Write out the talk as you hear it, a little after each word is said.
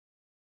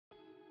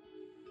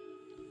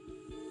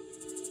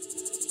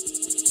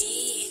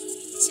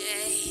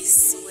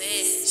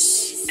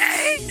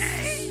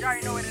You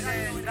already know what it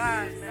is,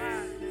 guys,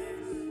 man.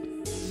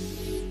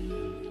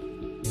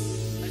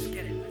 Let's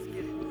get it.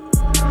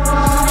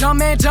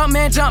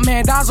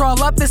 Jumpman, dials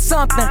roll up to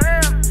something.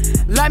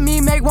 Let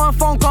me make one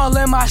phone call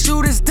and my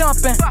shooters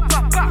dumping.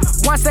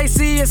 Once they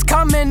see us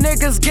coming,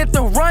 niggas get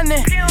to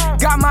running.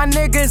 Got my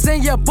niggas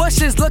in your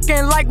bushes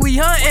looking like we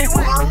hunting.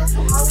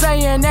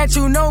 Saying that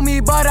you know me,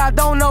 but I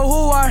don't know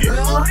who are.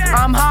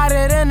 I'm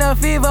hotter than a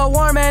fever,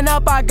 warming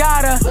up, I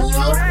got her.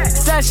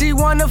 Said she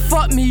wanna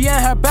fuck me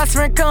and her best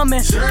friend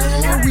coming.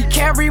 And we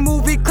carry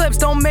movie clips,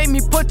 don't make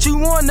me put you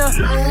on the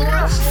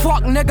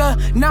fuck,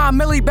 nigga. Nah,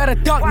 Millie better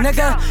duck,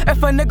 nigga.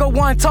 If a nigga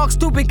wanna talk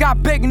stupid,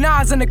 got big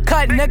knives in the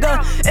cut,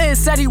 nigga. It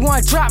said he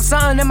wanna drop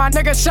something, and my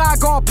nigga Shy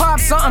gon' pop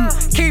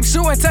something. Keep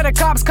shooting till the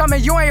cops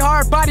coming, you ain't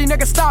hard body,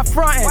 nigga, stop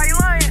frontin'. Why you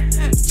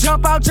lying?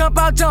 Jump out, jump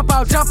out, jump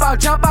out, jump out,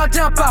 jump out,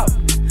 jump out.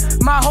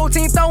 My whole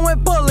team throwing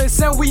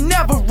bullets and we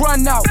never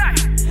run out.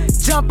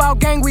 Jump out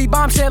gang, we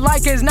bomb shit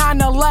like it's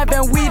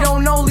 9/11. We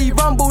don't only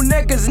rumble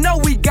niggas, know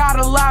we got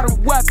a lot of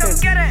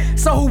weapons.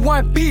 So who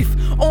want beef?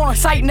 On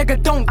sight,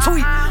 nigga, don't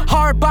tweet.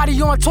 Hard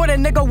body on Twitter,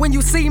 nigga, when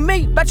you see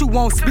me, bet you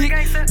won't speak.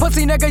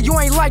 Pussy nigga, you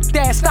ain't like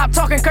that. Stop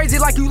talking crazy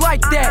like you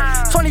like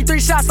that. 23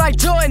 shots like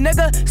Jordan,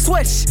 nigga,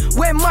 switch,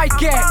 where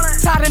Mike at?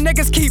 Tired of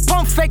niggas keep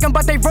pump faking,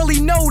 but they really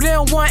know they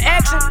don't want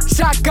action.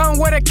 Shotgun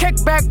with a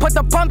kickback, put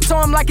the pump to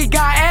him like he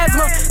got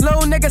asthma.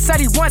 Little nigga said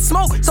he want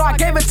smoke, so I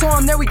gave it to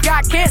him, then we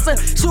got cancer.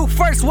 Shoot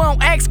first, we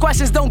don't ask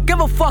questions, don't give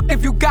a fuck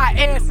if you got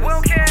answers.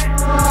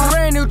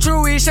 Brand new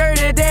Chewy shirt,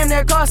 it damn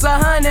near cost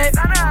 100.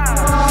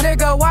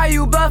 Nigga, why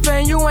you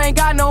bluffing? You ain't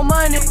got no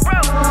money.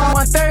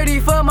 130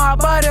 for my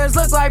butters,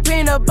 look like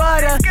peanut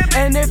butter.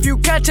 And if you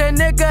catch a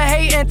nigga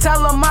hating,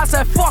 tell him I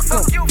said fuck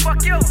him.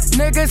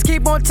 Niggas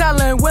keep on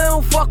telling, we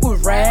don't fuck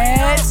with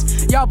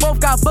rats. Y'all both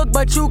got booked,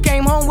 but you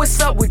came home, what's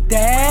up with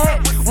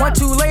that? Once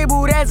you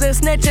labeled as a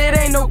snitch, it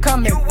ain't no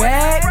coming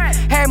back.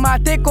 Had my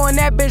dick on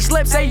that bitch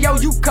lips, say yo,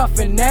 you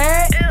cuffin'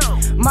 that?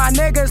 My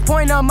niggas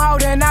point them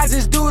out and I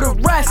just do the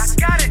rest.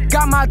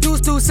 Got my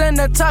deuce in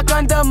the tuck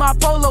under my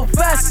polo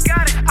vest.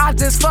 I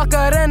just fuck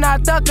her, then I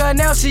duck her,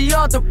 now she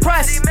all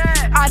depressed.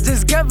 I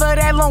just give her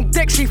that long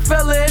dick, she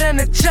feel it in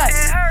the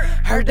chest.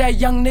 Heard that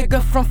young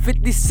nigga from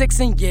 56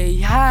 and yeah,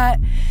 he hot.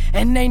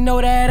 And they know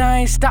that I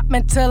ain't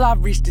stopping till I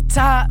reach the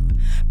top.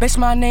 Bitch,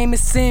 my name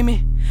is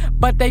Simi,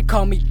 but they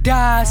call me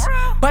Daz.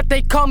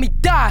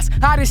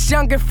 Hottest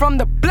youngin' from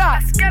the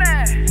block.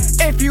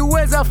 If you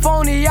is a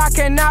phony, I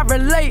cannot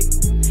relate.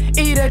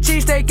 Eat a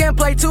cheesesteak and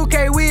play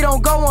 2K, we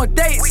don't go on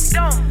dates.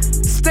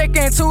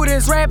 Sticking to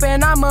this rap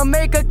and I'ma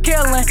make a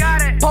killing.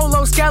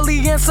 Polo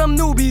Skelly and some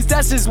newbies,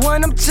 that's just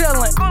when I'm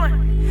chillin'.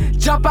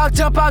 Jump out,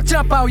 jump out,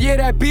 jump out, yeah,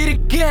 that beat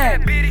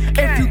again.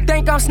 If you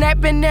think I'm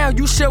snapping now,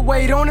 you should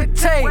wait on the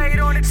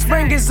tape.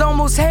 Spring is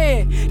almost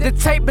here, the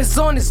tape is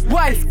on its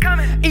way.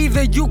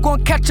 Either you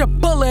gon' catch a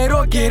bullet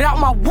or get out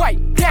my way.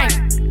 Dang.